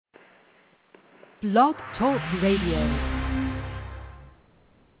Blog Talk Radio.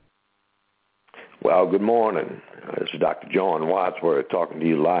 Well, good morning. This is Dr. John Wadsworth talking to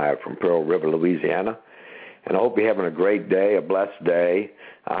you live from Pearl River, Louisiana. And I hope you're having a great day, a blessed day.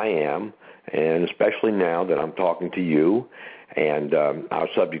 I am, and especially now that I'm talking to you. And our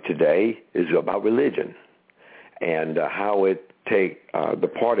subject today is about religion and how it the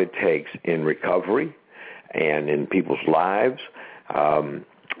part it takes in recovery and in people's lives,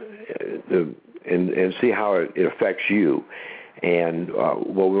 and see how it affects you. And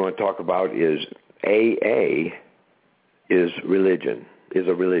what we want to talk about is AA is a religion.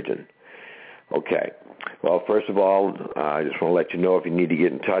 Okay. Well, first of all, I just want to let you know if you need to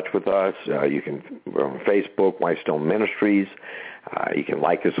get in touch with us, we're on Facebook, Whitestone Ministries. You can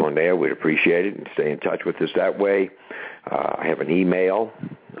like us on there. We'd appreciate it, and stay in touch with us that way. I have an email.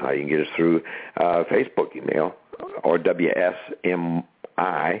 You can get us through Facebook email or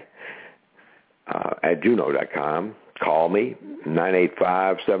WSMI at juno.com. Call me,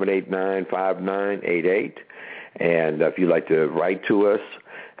 985-789-5988. And if you'd like to write to us,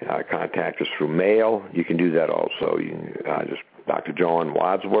 contact us through mail. You can do that also. You can just Dr. John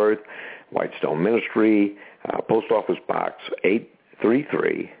Wadsworth, Whitestone Ministry, Post Office Box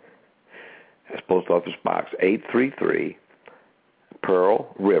 833. That's Post Office Box 833,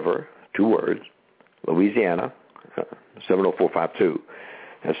 Pearl River, 2 words, Louisiana, 70452.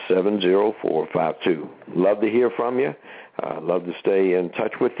 That's 70452. Love to hear from you. Love to stay in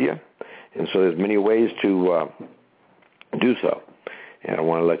touch with you. And so there's many ways to do so. And I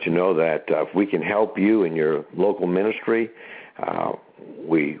want to let you know that if we can help you in your local ministry,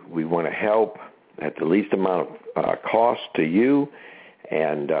 we want to help at the least amount of cost to you.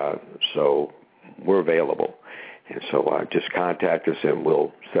 And so we're available. And so just contact us and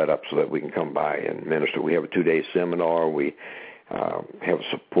we'll set up so that we can come by and minister. We have a 2-day seminar. We have a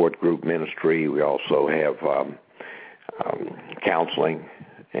support group ministry. We also have counseling,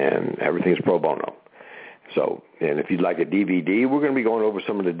 and everything's pro bono. So, and if you'd like a DVD, we're going to be going over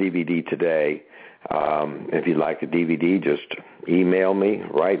some of the DVD today. If you'd like a DVD, just email me,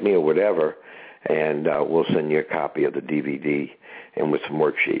 write me, or whatever, and we'll send you a copy of the DVD and with some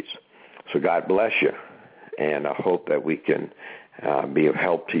worksheets. So God bless you, and I hope that we can be of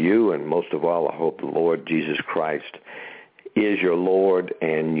help to you, and most of all, I hope the Lord Jesus Christ is your Lord,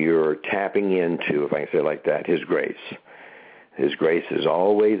 and you're tapping into, if I can say it like that, His grace. His grace is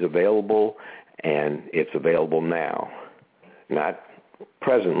always available, and it's available now. Not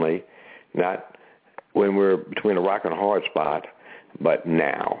presently, not when we're between a rock and a hard spot, but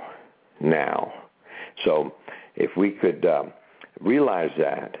now. So if we could realize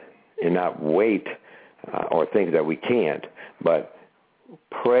that and not wait or think that we can't, but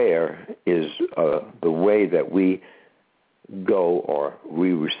prayer is the way that we go, or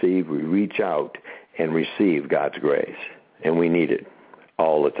we reach out and receive God's grace. And we need it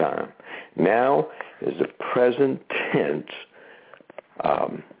all the time. Now is the present tense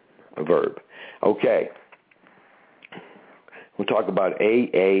verb. Okay. We'll talk about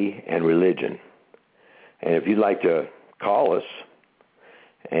AA and religion. And if you'd like to call us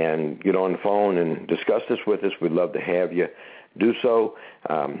and get on the phone and discuss this with us, we'd love to have you do so.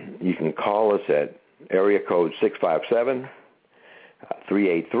 You can call us at area code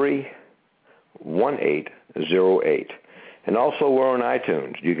 657-383-1808. And also we're on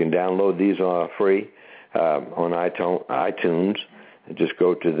iTunes. You can download these free on iTunes. Just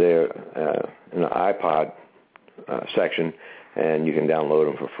go to their in the iPod section, and you can download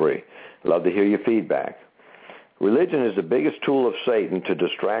them for free. Love to hear your feedback. Religion is the biggest tool of Satan to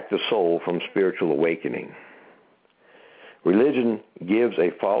distract the soul from spiritual awakening. Religion gives a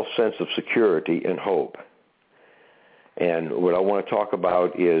false sense of security and hope. And what I want to talk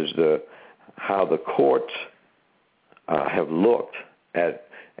about is how the courts have looked at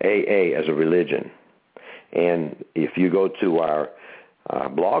AA as a religion. And if you go to our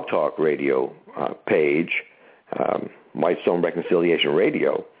Blog Talk Radio page, Whitestone Reconciliation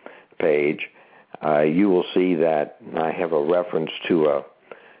Radio page, you will see that I have a reference to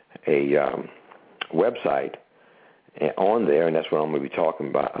a website on there, and that's what I'm going to be talking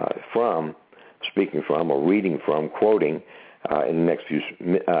about speaking from, or reading from, quoting in the next few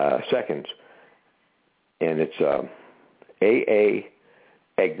seconds. And it's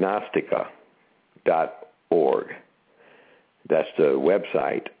aagnostica.org. That's the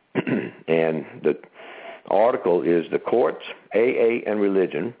website. And the article is The Courts, AA and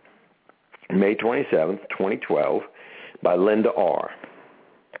Religion, May 27th, 2012, by Linda R.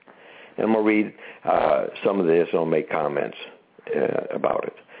 And I'm going to read some of this, and I'll make comments about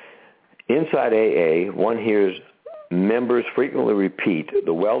it. Inside AA, one hears members frequently repeat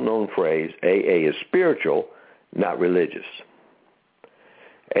the well-known phrase, AA is spiritual, not religious.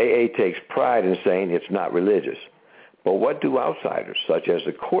 AA takes pride in saying it's not religious. But what do outsiders, such as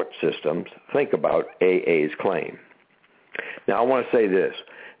the court systems, think about AA's claim? Now, I want to say this.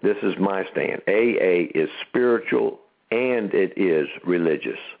 This is my stand. AA is spiritual and it is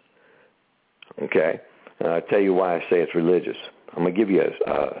religious. Okay? I'll tell you why I say it's religious. I'm going to give you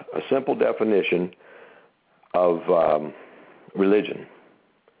a simple definition of religion.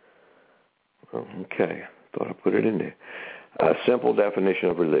 Okay. Thought I put it in there. A simple definition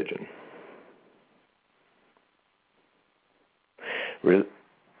of religion.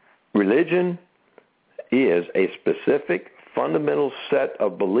 Religion is a specific fundamental set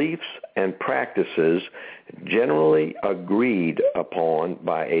of beliefs and practices generally agreed upon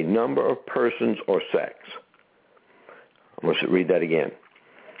by a number of persons or sects. I'm going to read that again.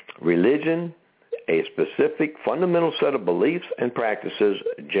 Religion, a specific fundamental set of beliefs and practices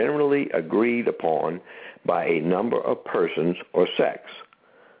generally agreed upon by a number of persons or sects.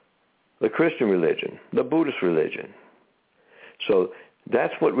 The Christian religion, the Buddhist religion. So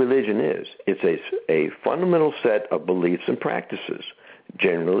that's what religion is. It's a fundamental set of beliefs and practices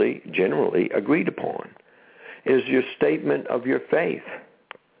generally agreed upon. It is your statement of your faith.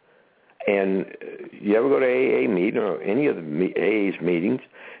 And you ever go to AA meeting or any of the AA's meetings,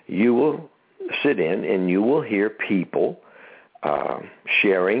 you will sit in and you will hear people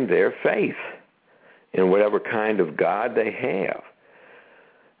sharing their faith in whatever kind of God they have.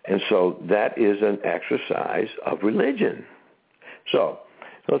 And so that is an exercise of religion. So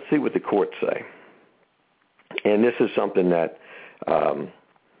let's see what the courts say. And this is something that,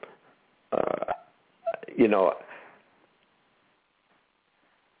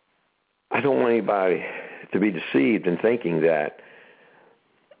 I don't want anybody to be deceived in thinking that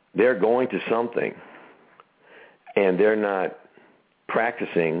they're going to something and they're not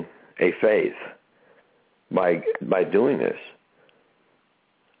practicing a faith by doing this.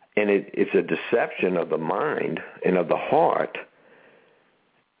 And it's a deception of the mind and of the heart.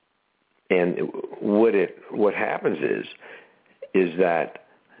 And what happens is that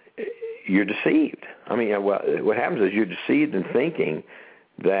you're deceived. I mean, what happens is you're deceived in thinking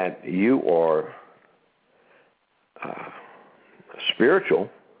that you are spiritual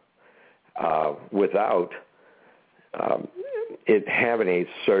without it having a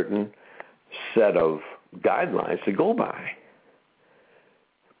certain set of guidelines to go by.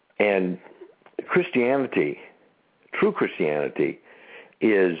 And Christianity, true Christianity,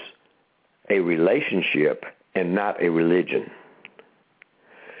 is a relationship and not a religion.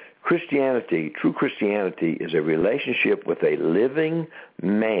 True Christianity is a relationship with a living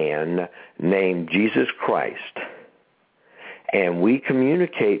man named Jesus Christ. And we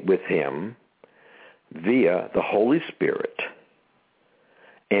communicate with him via the Holy Spirit.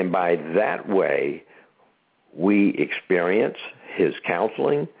 And by that way, we experience his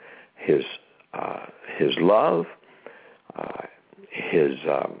counseling, his love, his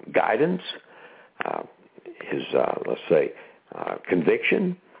guidance, his,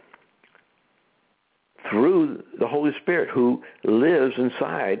 conviction through the Holy Spirit who lives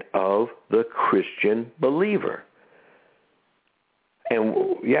inside of the Christian believer. And,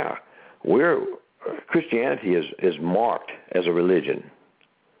 Christianity is marked as a religion,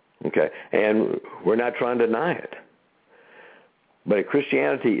 okay? And we're not trying to deny it. But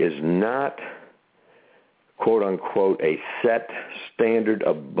Christianity is not, quote unquote, a set standard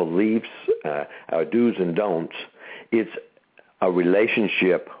of beliefs, do's and don'ts. It's a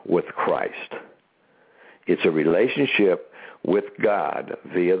relationship with Christ. It's a relationship with God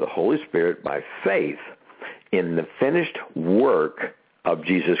via the Holy Spirit by faith in the finished work of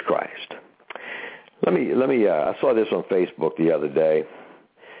Jesus Christ. Let me. I saw this on Facebook the other day,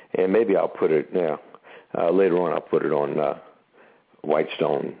 and maybe I'll put it later on. I'll put it on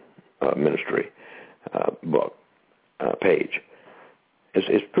Whitestone Ministry book page.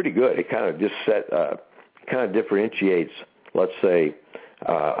 It's pretty good. It kind of just kind of differentiates, let's say,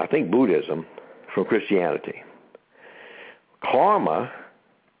 I think Buddhism from Christianity. Karma,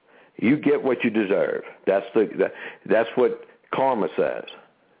 you get what you deserve. That's what karma says.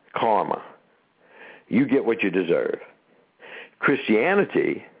 Karma. You get what you deserve.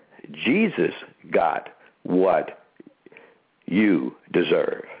 Christianity, Jesus got what you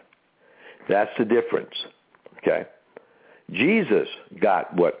deserve. That's the difference. Okay? Jesus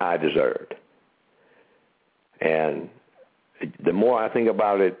got what I deserved. And the more I think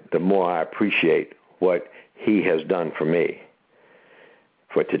about it, the more I appreciate what he has done for me,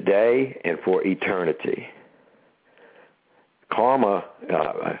 for today and for eternity. Karma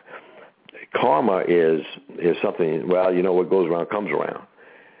karma is something, well, what goes around comes around.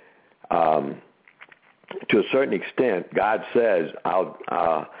 To a certain extent, God says,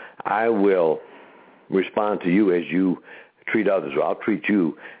 I will respond to you as you treat others, or I'll treat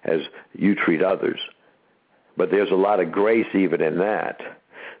you as you treat others. But there's a lot of grace even in that.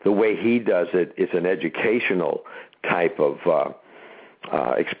 The way he does it is an educational type of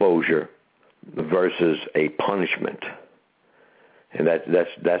exposure versus a punishment. And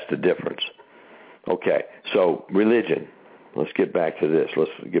that's the difference. Okay, so religion. Let's get back to this.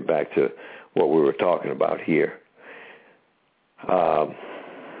 Let's get back to what we were talking about here. I'm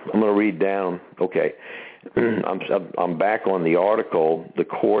going to read down. Okay, I'm back on the article, The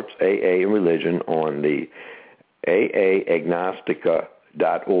Courts, AA, and Religion, on the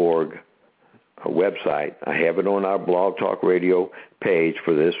AAagnostica.org website. I have it on our Blog Talk Radio page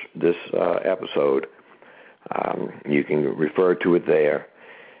for this episode. You can refer to it there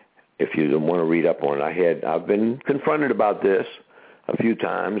if you want to read up on it. I've been confronted about this a few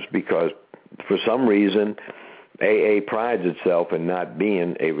times because for some reason AA prides itself in not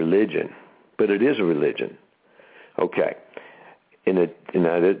being a religion, but it is a religion. Okay, this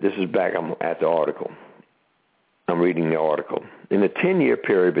is back. I'm at the article. I'm reading the article. In the 10-year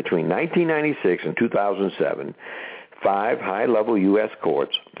period between 1996 and 2007, 5 high-level U.S.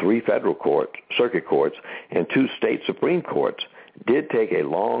 courts, 3 federal courts, circuit courts, and 2 state Supreme Courts did take a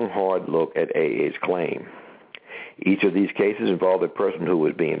long, hard look at AA's claim. Each of these cases involved a person who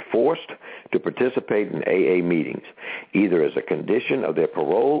was being forced to participate in AA meetings, either as a condition of their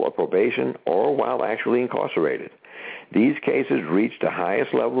parole or probation or while actually incarcerated. These cases reached the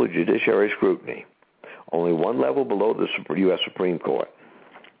highest level of judiciary scrutiny, only one level below the U.S. Supreme Court,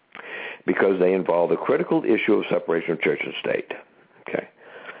 because they involve the critical issue of separation of church and state. Okay.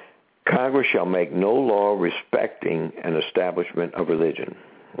 Congress shall make no law respecting an establishment of religion.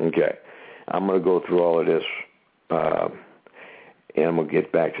 Okay. I'm going to go through all of this, and I'm going to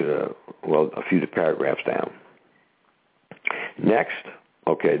get back to a few paragraphs down. Next,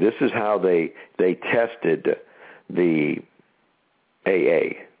 okay, this is how they tested the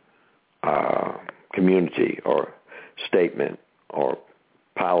AA community or statement or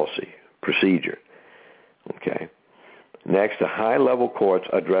policy procedure. Okay. Next, the high-level courts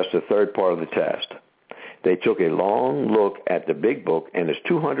addressed the third part of the test. They took a long look at the Big Book and its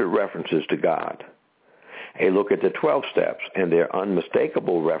 200 references to God, a look at the 12 steps and their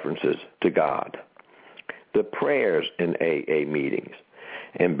unmistakable references to God, the prayers in AA meetings,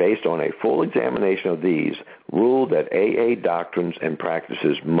 and based on a full examination of these, ruled that AA doctrines and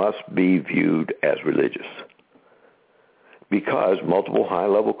practices must be viewed as religious. Because multiple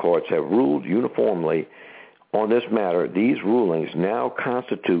high-level courts have ruled uniformly on this matter, these rulings now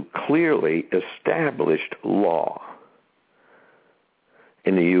constitute clearly established law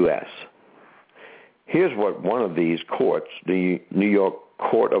in the U.S. Here's what one of these courts, the New York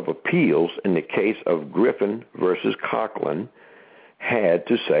Court of Appeals, in the case of Griffin versus Coughlin, had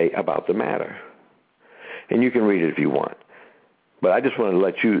to say about the matter. And you can read it if you want. But I just want to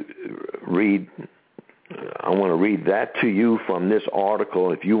let you read. I want to read that to you from this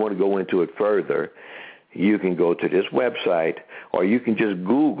article. If you want to go into it further, you can go to this website, or you can just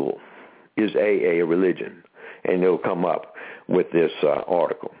Google, is AA a religion? And it'll come up with this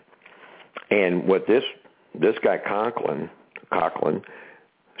article. And what this guy Coughlin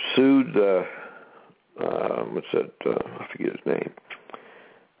sued the, I forget his name,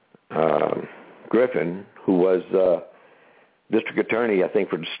 Griffin, who was district attorney, I think,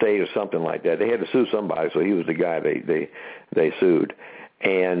 for the state or something like that. They had to sue somebody, so he was the guy they sued.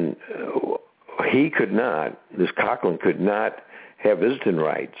 And this Coughlin could not have visiting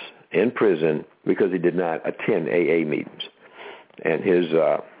rights in prison because he did not attend AA meetings. And his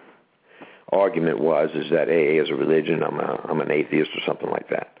argument is that AA is a religion. I'm an atheist or something like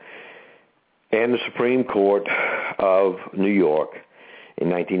that. And the Supreme Court of New York in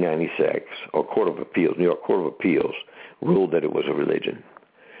 1996, or Court of Appeals, New York Court of Appeals, ruled that it was a religion.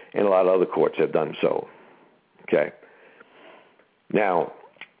 And a lot of other courts have done so. Okay. Now,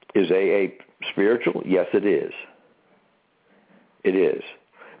 is AA spiritual? Yes, it is. It is.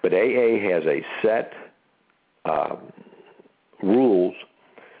 But AA has a set rules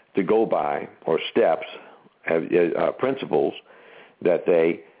to go by, or steps, principles that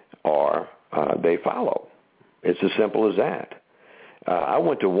they follow. It's as simple as that. I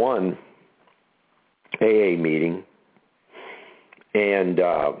went to one AA meeting, and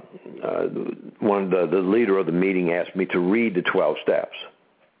the leader of the meeting asked me to read the 12 steps.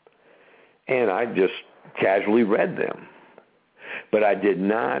 And I just casually read them. But I did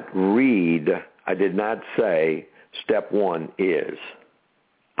not say step 1 is.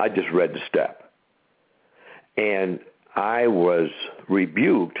 I just read the step. And I was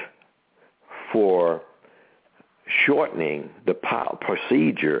rebuked for shortening the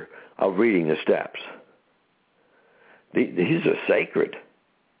procedure of reading the steps. These are sacred.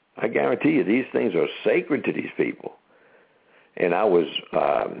 I guarantee you, these things are sacred to these people. And I was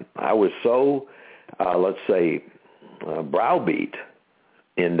so, let's say, browbeat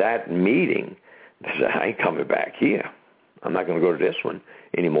in that meeting that I ain't coming back here. I'm not going to go to this one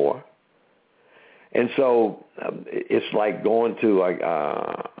anymore. And so it's like going to,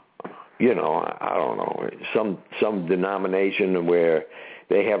 I don't know, some denomination where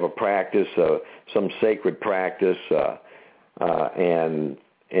they have a practice, some sacred practice, and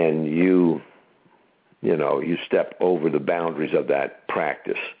you step over the boundaries of that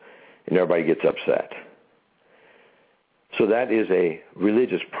practice, and everybody gets upset. So that is a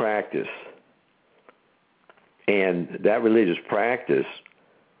religious practice, and that religious practice,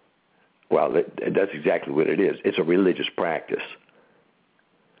 well, that's exactly what it is. It's a religious practice.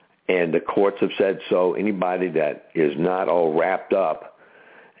 And the courts have said so. Anybody that is not all wrapped up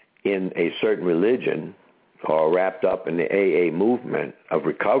in a certain religion or wrapped up in the AA movement of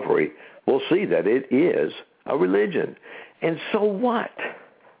recovery will see that it is a religion. And so what?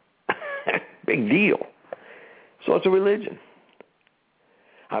 Big deal. So it's a religion.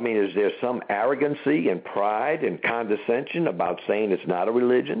 I mean, is there some arrogancy and pride and condescension about saying it's not a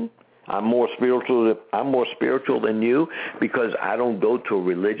religion? I'm more spiritual than you because I don't go to a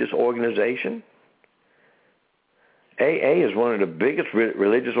religious organization. AA is one of the biggest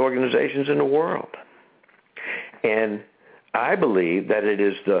religious organizations in the world. And I believe that it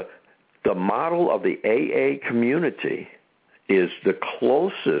is the model of the AA community is the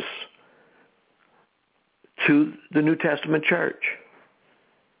closest to the New Testament church.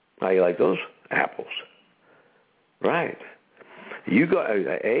 How you like those apples? Right. You go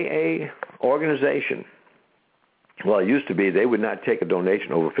AA organization. Well, it used to be they would not take a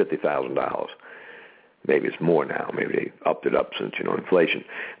donation over $50,000. Maybe it's more now. Maybe they upped it up since inflation.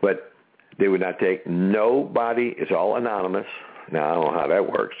 But they would not take nobody. It's all anonymous. Now I don't know how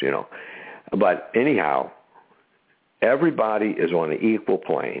that works, But anyhow, everybody is on an equal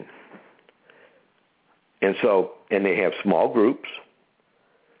plane. And they have small groups.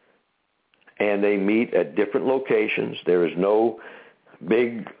 And they meet at different locations. There is no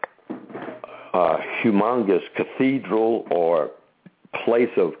big, humongous cathedral or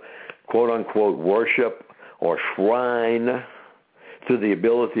place of quote-unquote worship or shrine to the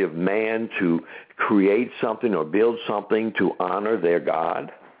ability of man to create something or build something to honor their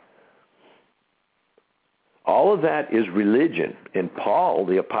God. All of that is religion. And Paul,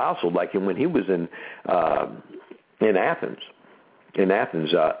 the apostle, like when he was in Athens, he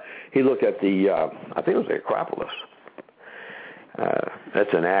looked at I think it was the Acropolis.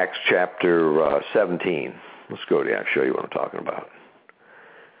 That's in Acts chapter 17. Let's go there. I'll show you what I'm talking about.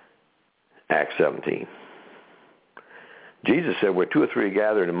 Acts 17. Jesus said, where two or three are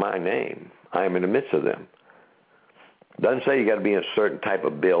gathered in my name, I am in the midst of them. Doesn't say you got to be in a certain type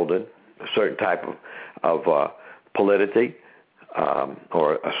of building, a certain type of politicity,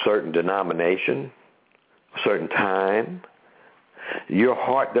 or a certain denomination, a certain time. Your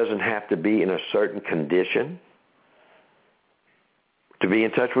heart doesn't have to be in a certain condition to be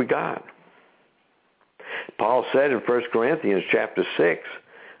in touch with God. Paul said in 1 Corinthians chapter 6,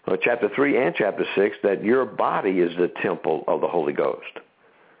 or chapter 3 and chapter 6, that your body is the temple of the Holy Ghost.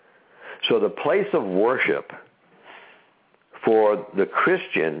 So the place of worship for the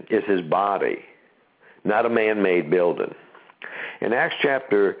Christian is his body, not a man-made building. In Acts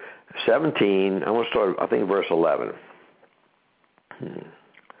chapter 17, I want to start, I think, verse 11.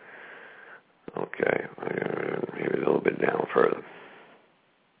 Okay, maybe a little bit down further.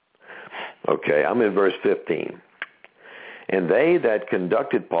 Okay, I'm in verse 15. And they that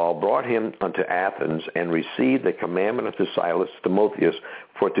conducted Paul brought him unto Athens and received the commandment unto Silas, Timotheus,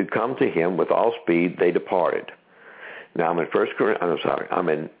 for to come to him with all speed they departed. Now I'm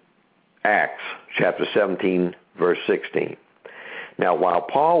in Acts chapter 17, verse 16. Now while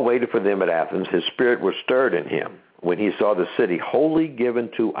Paul waited for them at Athens, his spirit was stirred in him when he saw the city wholly given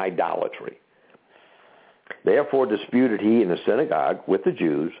to idolatry. Therefore disputed he in the synagogue with the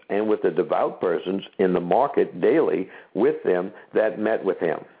Jews and with the devout persons in the market daily with them that met with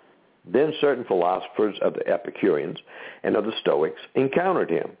him. Then certain philosophers of the Epicureans and of the Stoics encountered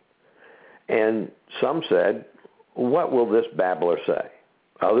him. And some said, what will this babbler say?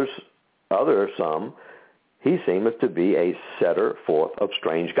 Some, he seemeth to be a setter forth of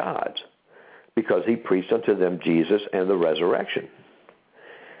strange gods, because he preached unto them Jesus and the resurrection.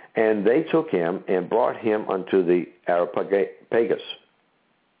 And they took him and brought him unto the Areopagus,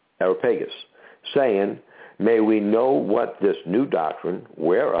 Areopagus, saying, May we know what this new doctrine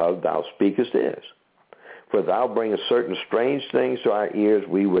whereof thou speakest is. For thou bringest certain strange things to our ears,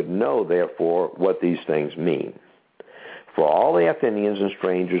 we would know therefore what these things mean. For all the Athenians and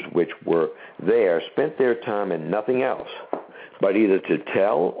strangers which were there spent their time in nothing else, but either to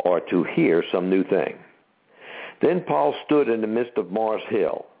tell or to hear some new thing. Then Paul stood in the midst of Mars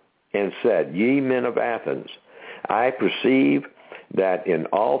Hill, and said, Ye men of Athens, I perceive that in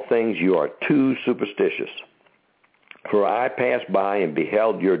all things you are too superstitious. For I passed by and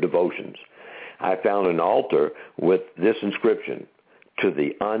beheld your devotions. I found an altar with this inscription, To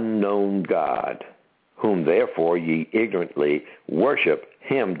the unknown God, whom therefore ye ignorantly worship,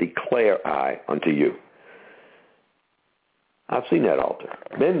 him declare I unto you. I've seen that altar.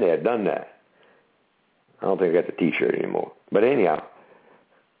 Been there, done that. I don't think I got the T-shirt anymore. But anyhow,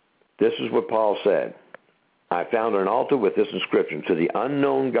 this is what Paul said. I found an altar with this inscription, To the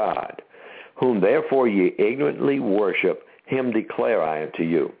unknown God, whom therefore ye ignorantly worship, him declare I unto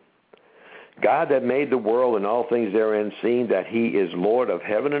you. God that made the world and all things therein, seeing that he is Lord of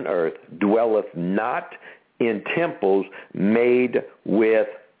heaven and earth, dwelleth not in temples made with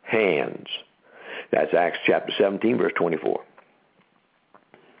hands. That's Acts chapter 17, verse 24.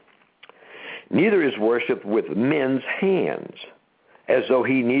 Neither is worshipped with men's hands, as though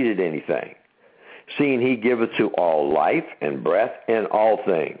he needed anything, seeing he giveth to all life and breath and all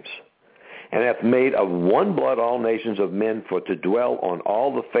things, and hath made of one blood all nations of men for to dwell on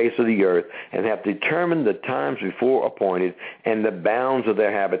all the face of the earth, and hath determined the times before appointed and the bounds of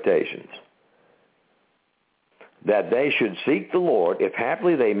their habitations, that they should seek the Lord, if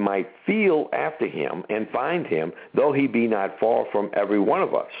haply they might feel after him and find him, though he be not far from every one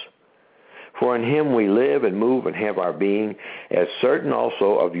of us. For in him we live and move and have our being, as certain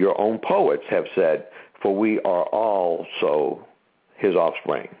also of your own poets have said, for we are also his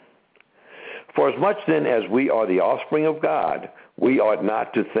offspring. For as much then as we are the offspring of God, we ought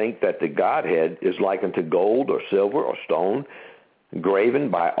not to think that the Godhead is like unto gold or silver or stone,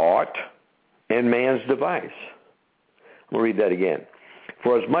 graven by art and man's device. I'm going to read that again.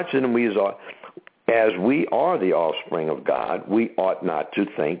 For as much then as we are the offspring of God, we ought not to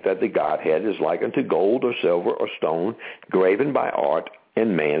think that the Godhead is like unto gold or silver or stone, graven by art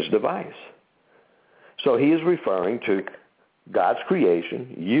and man's device. So he is referring to God's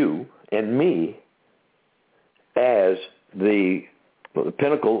creation, you and me, as the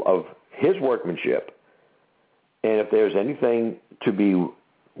pinnacle of his workmanship. And if there's anything to be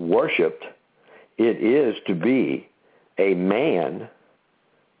worshipped, it is to be a man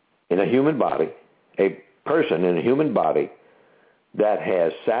in a human body, a person in a human body that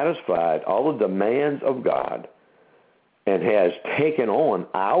has satisfied all the demands of God and has taken on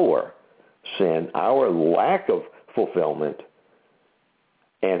our sin, our lack of fulfillment,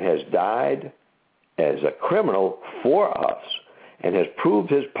 and has died as a criminal for us and has proved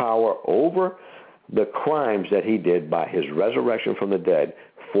his power over the crimes that he did by his resurrection from the dead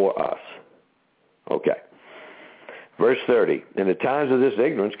for us. Okay. Verse 30, in the times of this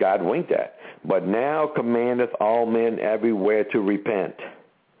ignorance God winked at, but now commandeth all men everywhere to repent,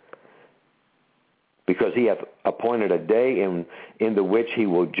 because he hath appointed a day in the which he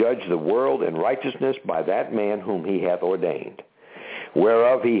will judge the world in righteousness by that man whom he hath ordained,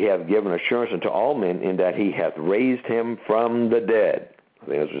 whereof he hath given assurance unto all men, in that he hath raised him from the dead. I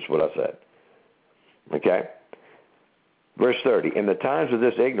think that's just what I said. Okay? Verse 30, in the times of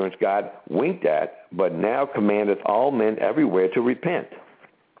this ignorance God winked at, but now commandeth all men everywhere to repent.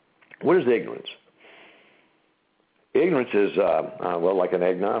 What is ignorance? Ignorance is, like an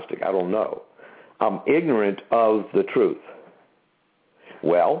agnostic. I don't know. I'm ignorant of the truth.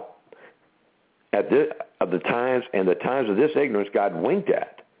 Well, the times of this ignorance God winked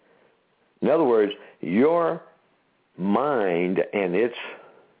at. In other words, your mind and its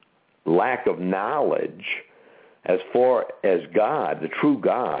lack of knowledge as far as God, the true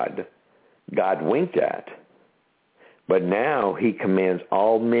God, God winked at. But now he commands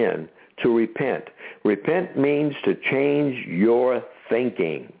all men to repent. Repent means to change your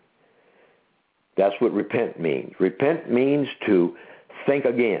thinking. That's what repent means. Repent means to think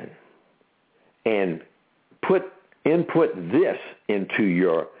again and input this into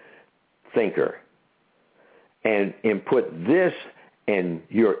your thinker, and input this, and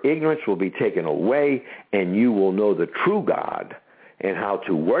your ignorance will be taken away, and you will know the true God and how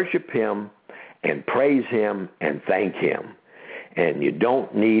to worship him and praise him and thank him. And you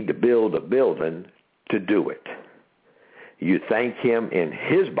don't need to build a building to do it. You thank him in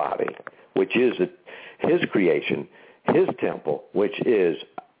his body, which is his creation, his temple, which is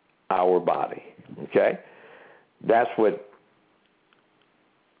our body. Okay? That's what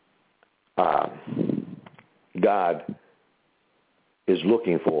God is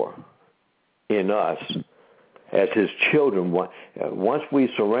looking for in us as his children. Once we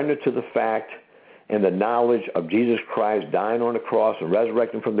surrender to the fact and the knowledge of Jesus Christ dying on the cross and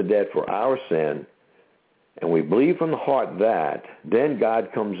resurrecting from the dead for our sin, and we believe from the heart that, then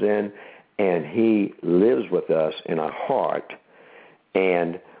God comes in and he lives with us in our heart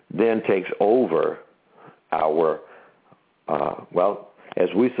and then takes over our, as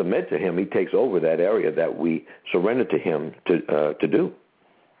we submit to him, he takes over that area that we surrender to him to do.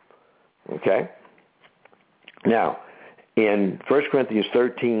 Okay? Now, in 1 Corinthians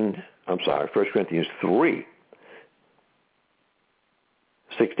 3:16.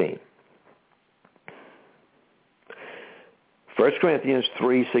 1 Corinthians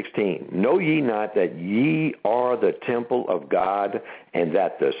 3:16. Know ye not that ye are the temple of God, and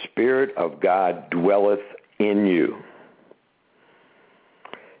that the Spirit of God dwelleth in you?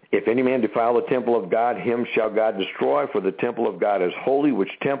 If any man defile the temple of God, him shall God destroy, for the temple of God is holy,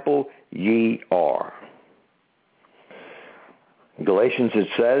 which temple ye are. In Galatians it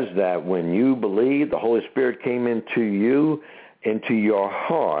says that when you believe, the Holy Spirit came into you, into your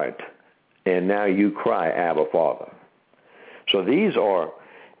heart, and now you cry, Abba, Father. So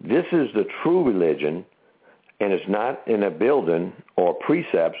this is the true religion, and it's not in a building or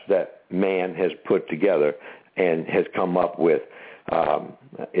precepts that man has put together and has come up with.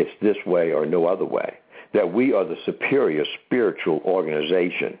 It's this way or no other way. That we are the superior spiritual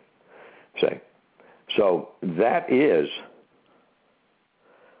organization. See? So that's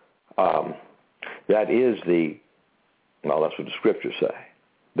what the scriptures say.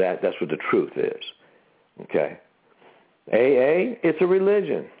 That's what the truth is. Okay? AA, it's a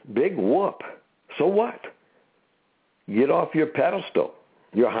religion. Big whoop. So what? Get off your pedestal,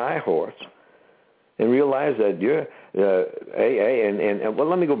 your high horse, and realize that you're AA. And well,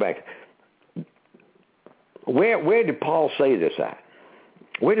 let me go back. Where did Paul say this at?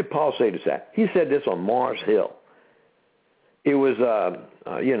 Where did Paul say this at? He said this on Mars Hill. It was,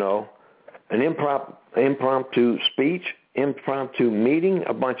 an impromptu speech, impromptu meeting,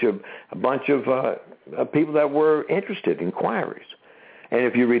 a bunch of people that were interested, inquiries. And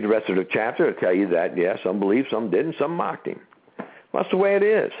if you read the rest of the chapter, it'll tell you that, yeah, some believed, some didn't, some mocked him. That's the way it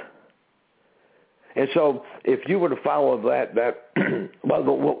is. And so if you were to follow that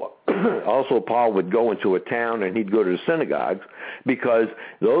also Paul would go into a town and he'd go to the synagogues, because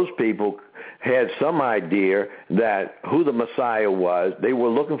those people had some idea that who the Messiah was. They were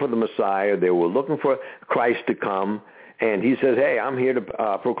looking for the Messiah. They were looking for Christ to come. And he says, hey, I'm here to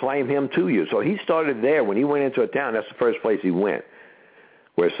proclaim him to you. So he started there. When he went into a town, that's the first place he went,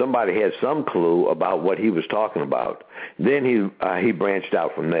 where somebody had some clue about what he was talking about. Then he branched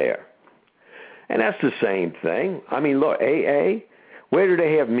out from there. And that's the same thing. I mean, look, AA, where do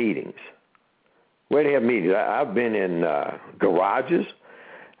they have meetings? Where do they have meetings? I've been in garages.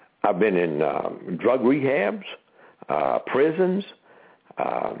 I've been in drug rehabs, prisons.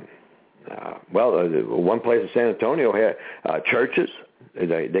 One place in San Antonio had churches.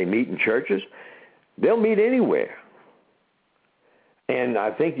 They meet in churches. They'll meet anywhere. And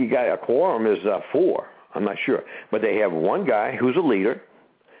I think you got a quorum is 4. I'm not sure. But they have one guy who's a leader,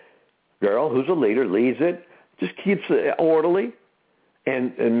 girl who's a leader, leads it, just keeps it orderly,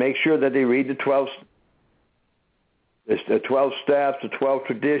 and make sure that they read the 12 steps, the 12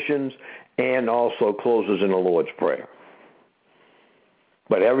 traditions, and also closes in the Lord's Prayer.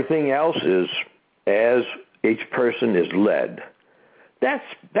 But everything else is as each person is led. That's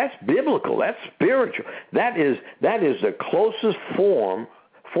biblical. That's spiritual. That is the closest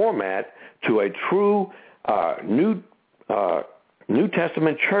format to a true New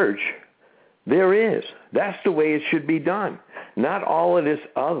Testament church there is. That's the way it should be done. Not all of this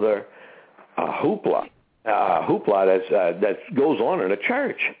other hoopla that goes on in a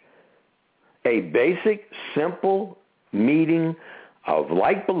church. A basic, simple meeting of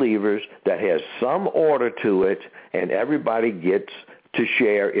like believers that has some order to it, and everybody gets to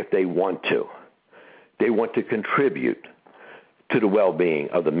share if they want to. They want to contribute to the well-being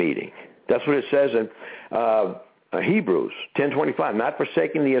of the meeting. That's what it says in Hebrews 10:25, not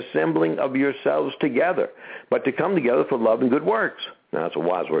forsaking the assembling of yourselves together, but to come together for love and good works. Now, that's a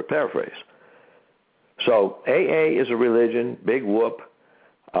Wadsworth paraphrase. So AA is a religion, big whoop.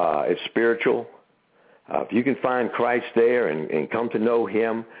 It's spiritual. If you can find Christ there and come to know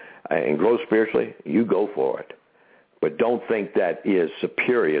him and grow spiritually, you go for it. But don't think that is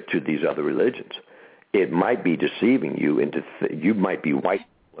superior to these other religions. It might be deceiving you into you might be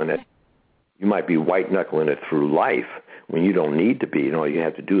white-knuckling it. You might be white-knuckling it through life when you don't need to be. And all you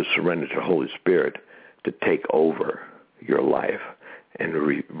have to do is surrender to the Holy Spirit to take over your life and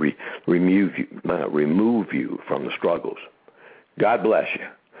remove you from the struggles. God bless you.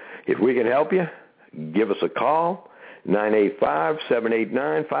 If we can help you, give us a call,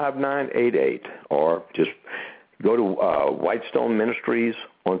 985-789-5988, or just go to Whitestone Ministries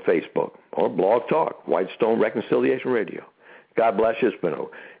on Facebook or Blog Talk, Whitestone Reconciliation Radio. God bless you.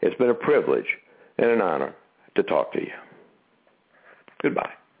 It's been a privilege and an honor to talk to you.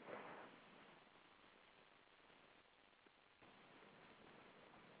 Goodbye.